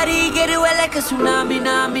 body. Get it wet like a tsunami,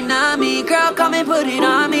 nami, nami. Girl, come and put it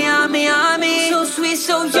on me, on me, on me. So sweet,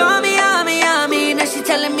 so yummy, yummy, yummy. Now she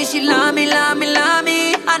telling me she love me, love me, love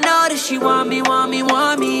me. I know that she want me, want me,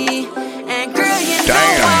 want me. And girl, you know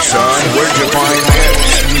where'd you find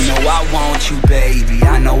this? You know I want you, baby.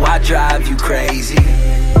 I know I drive you crazy.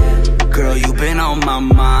 Girl, you been on my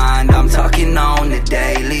mind. I'm talking on the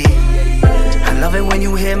daily. I love it when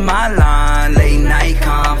you hit my line. Late night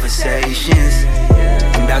conversations.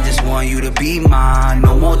 And I just want you to be mine.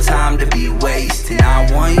 No more time to be wasted.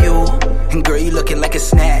 I want you. And girl, you looking like a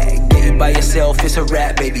snack. Get you by yourself, it's a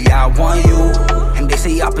wrap, baby. I want you. And they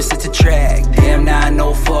say opposites attract. Damn, now I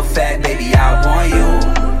know for a fact, baby. I want you.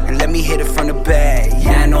 And let me hit it from the back.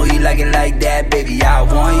 Yeah, I know you like it like that, baby. I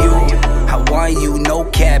want you. I want you, no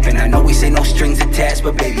cap. And I know we say no strings attached,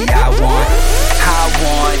 but baby, I want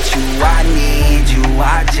you, I need you.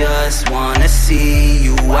 I just wanna see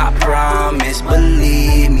you. I promise,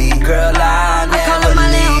 believe me, girl, I'll never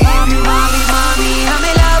leave you. Mommy, I'm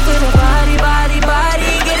in love with a body.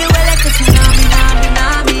 Get it wet like a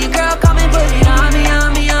tsunami. Girl, come and put it on me.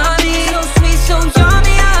 So sweet, so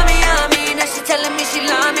yummy. Now she telling me she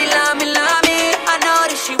love me. I know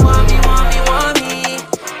that she want me.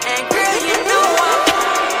 And girl, you know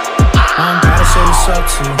I don't gotta say what's up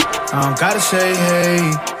to you. I don't gotta say hey.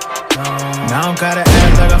 No, I don't gotta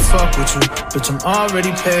act like I fuck with you. Bitch, I'm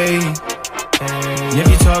already paid. Hey. If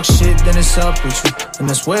you talk shit, then it's up with you. And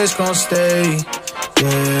that's where it's gon' stay.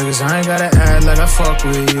 Yeah, cause I ain't gotta act like I fuck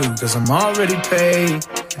with you. Cause I'm already paid.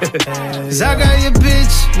 Cause I got your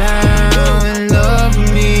bitch now in love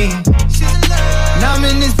with me. And I'm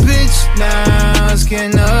in this bitch now, it's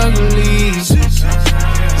getting ugly.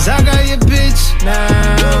 Cause I got your bitch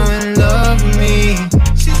now in love with me.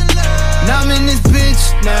 And I'm in this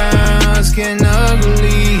bitch now, it's getting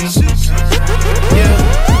ugly. Yeah,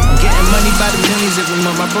 I'm getting money by the millions every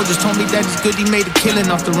month. My bro just told me that it's good, he made a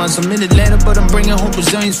killing off the runs. I'm in Atlanta, but I'm bringing home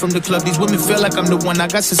Brazilians from the club. These women feel like I'm the one, I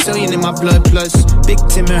got Sicilian in my blood. Plus, Big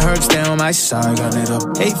Tim and Herb stay on my side, got it up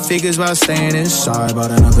 8 figures while staying inside.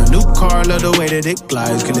 Bought another new car, love the way that it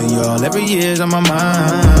glides. Killing y'all every year's on my mind.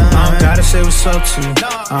 I don't gotta say what's up to you,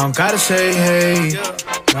 I don't gotta say hey.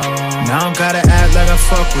 No, I don't gotta act like I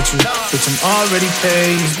fuck with you. Bitch, I'm already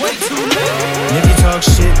paid. And if you talk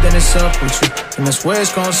shit, then it's up with you. And that's where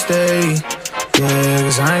it's gon' stay. Yeah,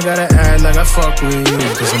 cause I ain't gotta act like I fuck with you.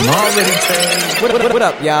 Cause I'm already paid. What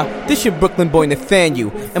up, y'all? This your Brooklyn boy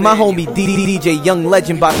Nathaniel. And my homie DJ Young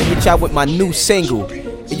Legend about to hit y'all with my new single.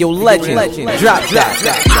 Yo, Legend, drop that.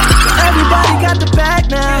 Everybody got the bag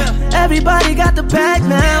now. Everybody got the bag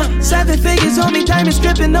now. 7 figures on me, diamonds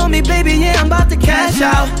dripping on me, baby. Yeah, I'm about to cash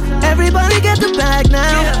out. Everybody got the bag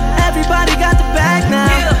now. Everybody got the bag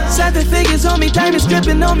now. 7 figures on me, diamonds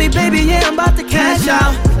dripping on me, baby. Yeah, I'm about to cash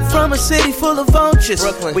out. From a city full of vultures,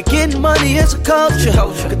 Brooklyn. We getting money as a culture.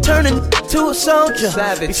 Could turn into a soldier.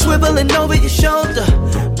 Savage. Be swiveling over your shoulder.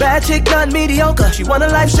 Bad chick, not mediocre. She want a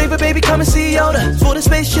lifesaver, baby, come and see Yoda. For the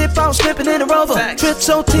spaceship, I was flipping in a Rover. Trips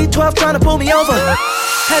OT12 trying to pull me over.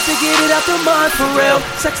 Had to get it out the mud for real.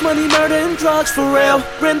 Sex, money, murder, and drugs for real.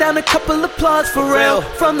 Ran down a couple of plugs for real.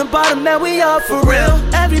 From the bottom, now we up for real.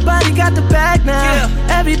 Everybody got the bag now.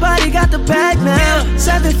 Everybody got the bag now.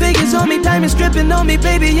 7 figures on me, diamonds dripping on me,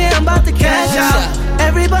 baby. Yeah, I'm about to cash out.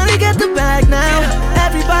 Everybody got the bag now.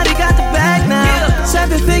 Everybody got the bag now.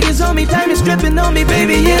 7 figures on me, diamonds dripping on me,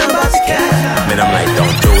 baby. Yeah, I'm about to cash out. Man, I'm like,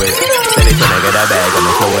 don't do it. Say they tryna get that bag on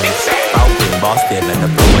the fluid. Out green, boss dead, let the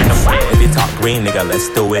fluid. If you talk green, nigga, let's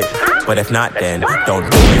do it. But if not, then don't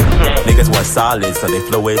do it. Niggas want solid, so they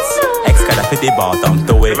fluids. X got a 50 ball, thumb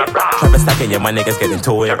through it. Trap a stack and yeah, my niggas get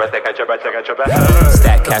into it.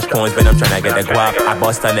 Stack cash coins, man, I'm tryna get a guap. I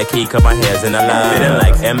bust on the key, cause my hair's in the line. Feeling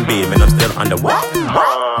like MB, man, I'm still under what?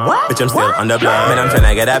 Bitch, I'm still under blood. Man, I'm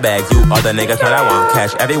tryna get that bag. You other niggas, what I want.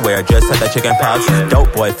 Cash everywhere, just like the chicken pox.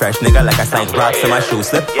 Dope boy, fresh nigga, like I sank rocks in my shoes.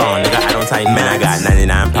 Slip on, nigga, I don't tight. Man, I got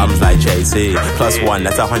 99 problems like JC. Plus 1,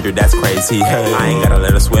 that's 100, that's crazy. Hey, I ain't gotta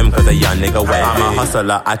let her swim, cause a young nigga wet. I'm a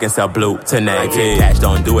hustler, I can sell blue to naked. Cash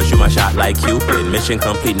don't do it, shoot my shot like Cupid. Mission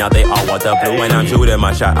complete, now they all want the blue. When I'm shooting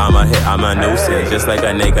my shot, I'm a hit, I'm a nuisance. Just like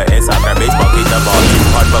a nigga in soccer, baseball, keep the ball too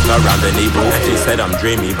hard, fuck around the knee roof. She said I'm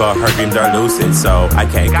dreamy, but her dreams are lucid, so I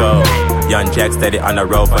can't go. Young Jack steady on the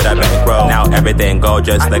road for the bankroll. Now everything go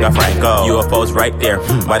just like a Franco. UFOs right there,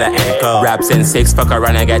 by the ankle. Raps in 6, fuck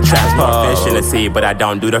around and get trapped. Fish in the sea, but I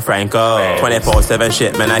don't do the Franco. 24/7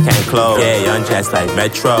 shit, man, I can't close. Yeah, Young Jack's like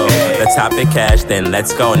Metro. The topic cash, then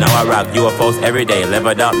let's go. Now I rock UFOs every day. Live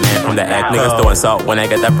it up, man, from the act. Niggas throwing salt when I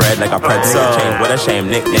get the bread like a pretzel. Change with a shame,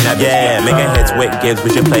 Nick in that. Yeah, making hits with Gibbs,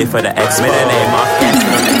 we should play for the X. Made a name off X.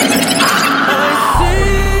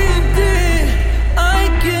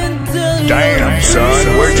 Damn,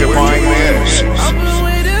 son, where'd you find this? I've been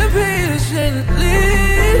waiting patiently.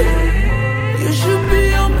 You should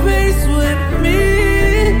be on pace with me.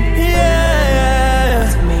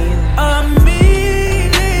 Yeah, I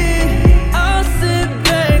mean it.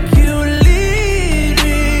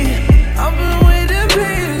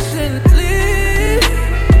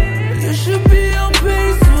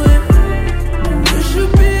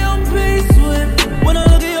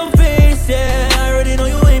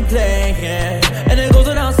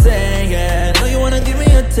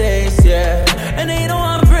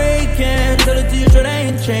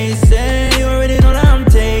 chasing. You already know that I'm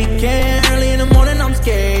taking. Early in the morning, I'm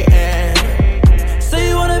skating. Say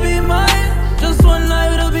you wanna be mine, just one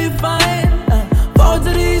night, it'll be fine. Forward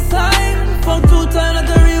to the east side, fuck 2 times, let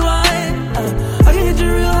the rewind. I can hit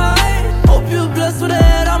you real high. Hope you blessed with a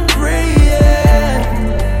head, I'm praying.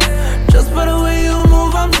 Just by the way you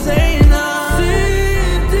move, I'm saying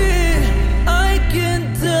I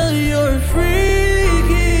can tell you're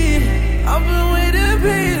freaky. I've been waiting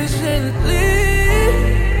patiently.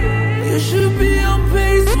 You should be on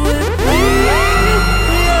pace with me.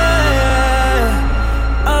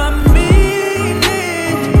 Yeah, I mean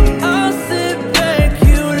it. I'll sit back,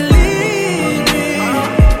 you leave me.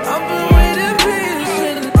 I've been waiting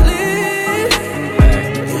patiently.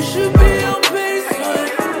 You should be on pace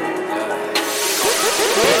with me.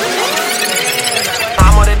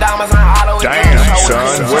 I'm on the diamonds, I'm all over. Damn,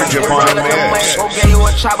 son, where'd you find this? Okay, you a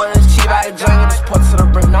chopper, it's cheap out of jungle. Just put to the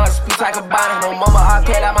brick, now it's speech like a bonnet. No mama, I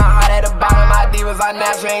can't have my heart at the bottom. My divas, I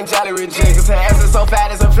natural, ain't jelly with jiggers. Her ass is so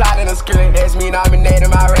fat, it's a fly in the screen. That's me nominated,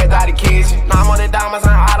 my red dotted kitchen. Now I'm on the diamonds,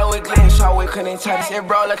 I'm auto with clean. Show we couldn't touch it,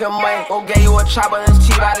 bro, like a man. Okay, you a chopper, it's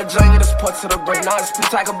cheap out of jungle. Just put to the brick, now it's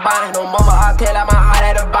speech like a bonnet. No mama, I can't have my heart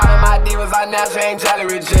at the bottom. My divas, I natural, ain't jelly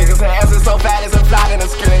with jiggers. Her ass is so fat, it's a fly in the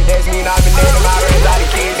screen. That's me nominated, my red dotted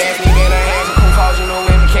kitchen. That's me in her hands, cool calls, you know,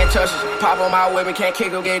 women can't touch it. Pop on my whip and can't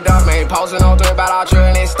kick or get dumped, man. Posing on 3 about all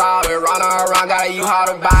drilling and starving. Run around, got a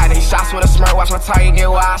U-Haul to buy. They shots with a smirk, watch my target get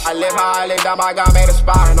washed. I live how I live, down my gun made a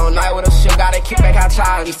spot. No night with a shit, gotta kick back out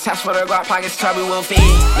child. These tests for the guard pockets, trouble will feed.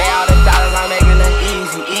 Lay all the dollars, I'm making it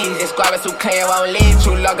easy. This squad is too clean, won't leave.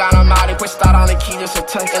 True luck on the mouth, they push start on the key, just a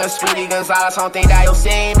touch. And a sweetie Gonzalez, don't think that you'll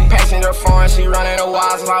see me. Passenger foreign, she running the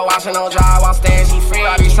walls. I'm watching on drive while staying, she free.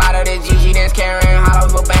 Every side of the GG, that's carrying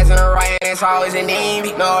hollows with bags in the right, and it's always an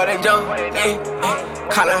Evie. No other joke,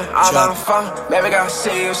 calling on my phone. Baby girl,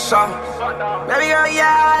 see you so. Baby girl,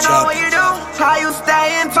 yeah, I know what you do. How you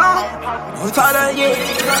stay in tone. We told her, yeah.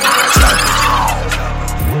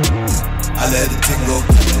 I let it thing go.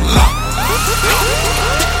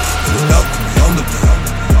 Put up on the ground.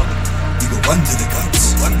 You go one to the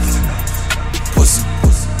guts. Pussy.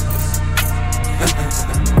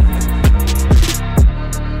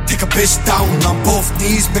 Take a bitch down on both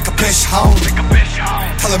knees, make a bitch hound.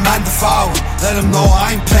 Tell a man to foul, let him know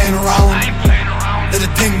I ain't playing around. Let the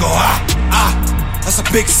thing go, that's a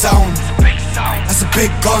big sound. That's a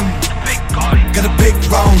big gun. Got a big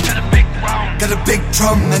round. Got a big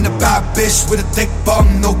drum and a bad bitch with a thick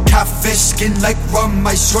bum. No catfish, skin like rum.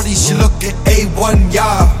 My shorty, she look at A1,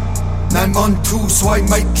 yeah. 9 on 2, so I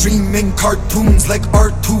might dream in cartoons like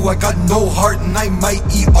R2. I got no heart and I might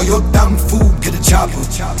eat all your damn food. Get a job,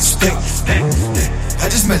 stick. I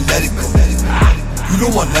just meant let it go. You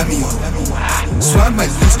don't want let me on, so I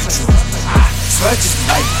might lose control. So I just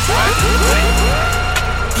like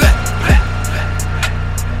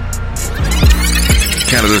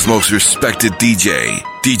Canada's most respected DJ,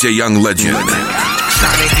 DJ Young Legend.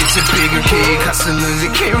 Tryna get your bigger cake, hustlers,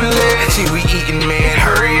 it can't relate. See, we eating, man,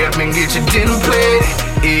 hurry up and get your dinner plate.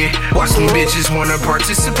 Yeah, watch them bitches wanna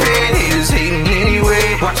participate. Haters hating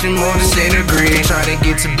anyway, watching more disintegrate. Tryna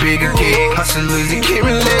get to bigger cake, hustlers, it can't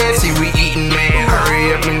relate. See, we eating, man,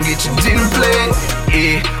 hurry up and get your dinner plate.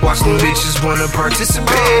 Yeah, watch them bitches wanna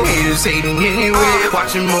participate. Haters hating anyway,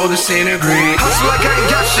 watching more disintegrate. Hustle like I ain't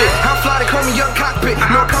got shit, how fly they call me young cockpit.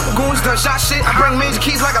 Know a couple goons done shot shit, I bring major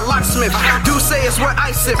keys like a locksmith. Do say it's what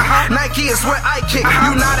I sip, Nike is what I kick.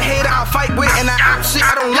 You not a hater, I'll fight with, and I out shit,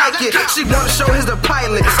 I don't like it. She wanna show his the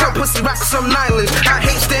pilot, still pussy rock some nihilish. I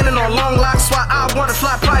hate standing on long locks, why I wanna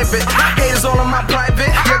fly private. Haters all on my private,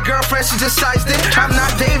 your girlfriend, she just sized it. I'm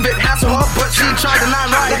not David Hasselhoff, but she tried to not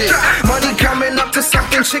ride it. Money coming up to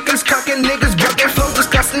something, chickens cocking, niggas bucking, flow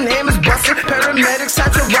disgusting, hammers busting, paramedics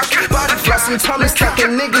had to rush, body flossing, tummies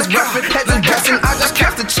tucking, niggas roughing, heads and busting. I just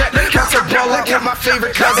kept the check, count a ball like my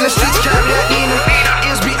favorite cousin. The streets carry that Nina,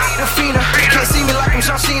 ears be Aquafina, can't see me like I'm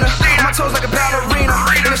John Cena, on my toes like a ballerina.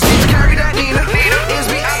 In the streets carry that Nina, ears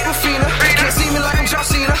be Aquafina, can't see me like I'm John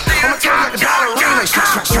Cena, on my toes like a ballerina.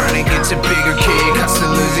 Trying to get to bigger cake,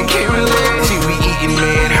 hustlers and can't relate. See, we eating,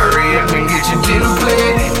 man, hurry up and get your dinner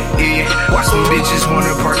plate. Yeah, watch them bitches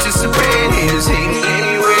wanna participate. Haters hating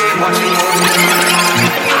anyway, watching more than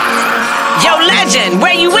Yo, Legend,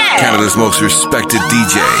 where you at? Canada's most respected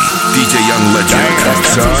DJ, DJ Young Legend. Damn,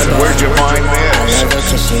 son, where'd you find this?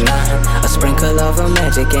 A sprinkle of a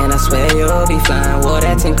magic and I swear you'll be flying. What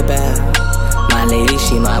I think about my lady,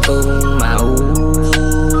 she my boo, my ooh.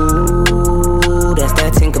 That's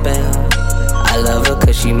that think about. I love her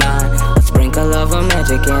cause she mine. A sprinkle of a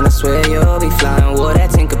magic and I swear you'll be flying. What I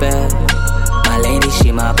think about my lady,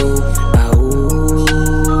 she my boo, my ooh.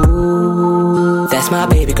 That's my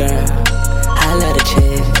baby girl. I love the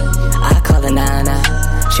chick. I call her Nana.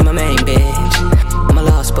 She my main bitch. I'm a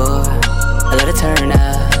lost boy. I let her turn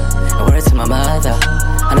up. And word to my mother,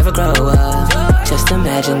 I'll never grow up. Just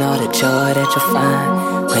imagine all the joy that you'll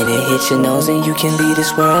find when it hits your nose and you can leave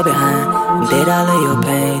this world behind. And bid all of your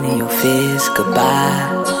pain and your fears goodbye.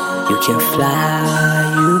 You can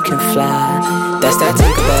fly, you can fly. That's that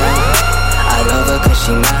Tinkerbell. I love her cause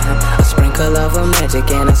she mine. A sprinkle of her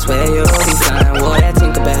magic and I swear you'll be fine. Whoa, that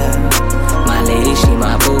Tinkerbell. My lady, she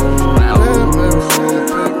my boo, my boo.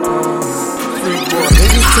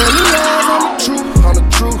 Niggas tell me lies on the truth, on the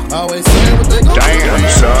truth. Always saying what they gon' do. Damn,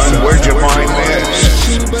 son, where'd you find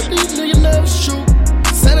this? But these niggas never shoot.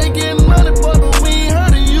 Say they getting money, boy, but we ain't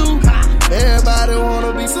heard of you. Everybody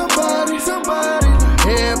wanna be somebody, somebody.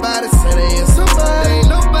 Everybody say they ain't somebody, ain't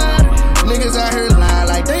nobody. Niggas out here lying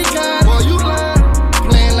like they got it. Boy, you lying,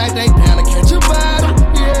 playing like they down to catch a body.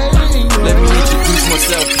 Let me introduce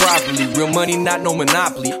myself properly. Real money, not no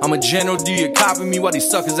monopoly. I'm a general, do you copy me? While these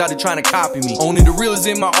suckers out there trying to copy me. Only the real is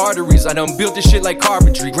in my arteries. I done built this shit like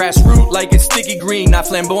carpentry. Grassroot like it's sticky green. Not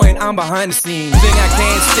flamboyant, I'm behind the scenes. Thing I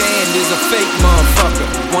can't stand is a fake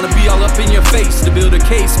motherfucker. Wanna be all up in your face to build a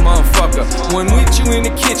case, motherfucker. When with you in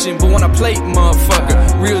the kitchen, but wanna plate, motherfucker.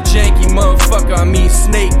 Real janky motherfucker, I mean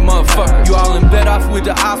snake, motherfucker. You all in bed off with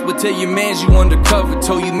the ops, but tell your mans you undercover.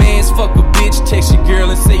 Told your mans fuck a bitch, text your girl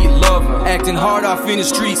and say you love her. Acting hard off in the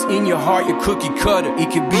streets, in your heart your cookie cutter.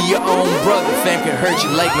 It could be your own brother, fam can hurt you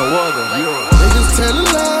like no other. Niggas telling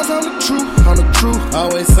lies on the truth, on the truth.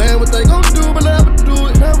 Always saying what they gon' do, but never do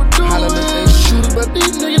it, never do it. Holla that they shoot it, but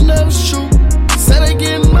these niggas never shoot. Say they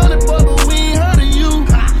getting money, boy, but we ain't heard of you.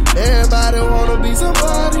 Everybody wanna be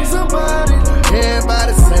somebody, somebody.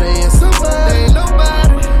 Everybody say they ain't somebody, ain't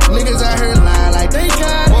nobody. Niggas out here lying like they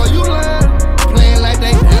got it. Boy, you lying, playing like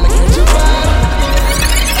they down to catch a body.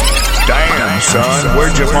 Damn, son,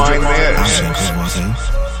 where'd you find this?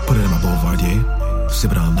 Put it in my boulevard, yeah.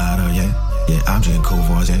 Sip it on louder, yeah. Yeah, I'm drinking cold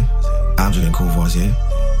voice, yeah. I'm drinking cold voice, yeah.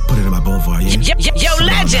 Put it in my boulevard, yeah. Yo,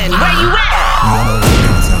 legend, where you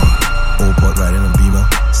at? Old port riding a Beamer,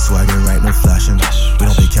 swagging right, no flashing. We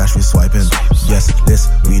don't pay cash, we swiping. Yes, this,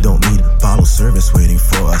 we don't need bottle service waiting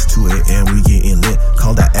for us. 2 a.m. we getting lit.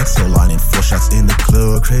 Call that XO line and 4 shots in the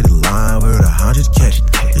club. Created a line worth 100K.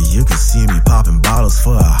 You can see me popping bottles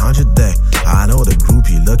for 100 day. I know the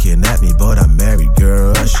groupie looking at me, but I'm married,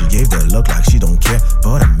 girl. She gave that look like she don't care,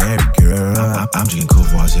 but I'm married, girl. I'm drinking cold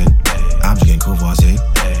voice, yeah. I'm drinking cold voice, yeah.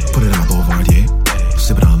 Put it in my boulevard, yeah.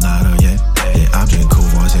 Sip it on louder, yeah. Yeah, I'm drinking cold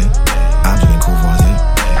voice, yeah. I'm drinking cold voice, yeah.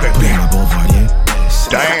 Put it in my boulevard, yeah.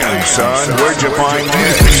 Damn, son, where'd you find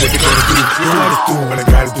this? What they gonna do? You know what to do, what I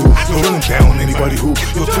gotta do. Yo, running down anybody who,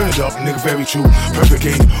 yo, turn it up, nigga, very true. Perfect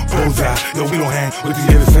game, bullseye. Yo, we don't hang with the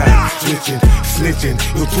other side. Snitching,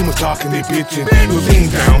 yo, too much talking, they bitching. Yo,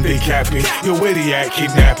 lean down, they capping. Yo, where they at,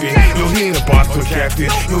 kidnapping. Yo, he ain't a boss or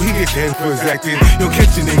captain. Yo, he gets 10 for his acting. Yo,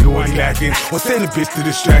 catch a nigga what he lacking. Or send a bitch to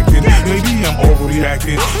distracting. Maybe I'm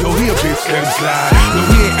overreacting. Yo, he a bitch, let him slide. Yo,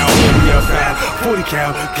 he ain't out when we outside. 40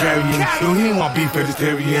 cal, carrying. Yo, he ain't want beef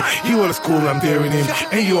vegetarian. He wanna school, I'm daring him.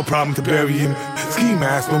 Ain't you a problem to bury him? Ski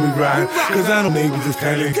mask when we ride, cause I know neighbors is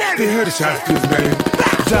telling. They heard the shots to his belly.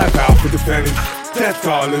 Drive out for the fellas. That's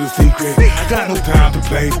all little secret. Got no time to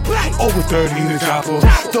play. Over 30 in the chopper.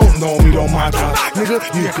 Don't know me, don't matter. Nigga,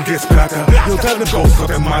 you can get splatter. Yo, tell them go so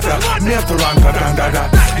them matter. Never run,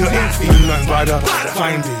 da. Yo, ain't seen none better.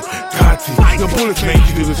 Find it, Tati. Your bullets make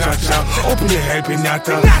you do the cha-cha. Open your head,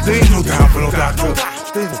 pinata. There ain't no time for no doctor.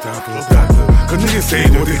 Stay no time for no doctor. Cause niggas say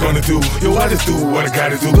what they gonna do. Yo, I just do what I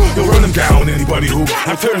gotta do. Yo, run them down, anybody who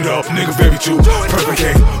I turn it up, nigga, very true. Perfect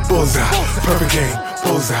game, bullseye. Perfect game,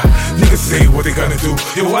 bullseye. Niggas say what they gonna do.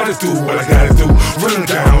 Yo, I just do what I gotta do. Run them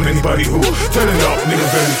down, anybody who turn it up, nigga,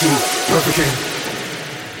 very true. Perfect game.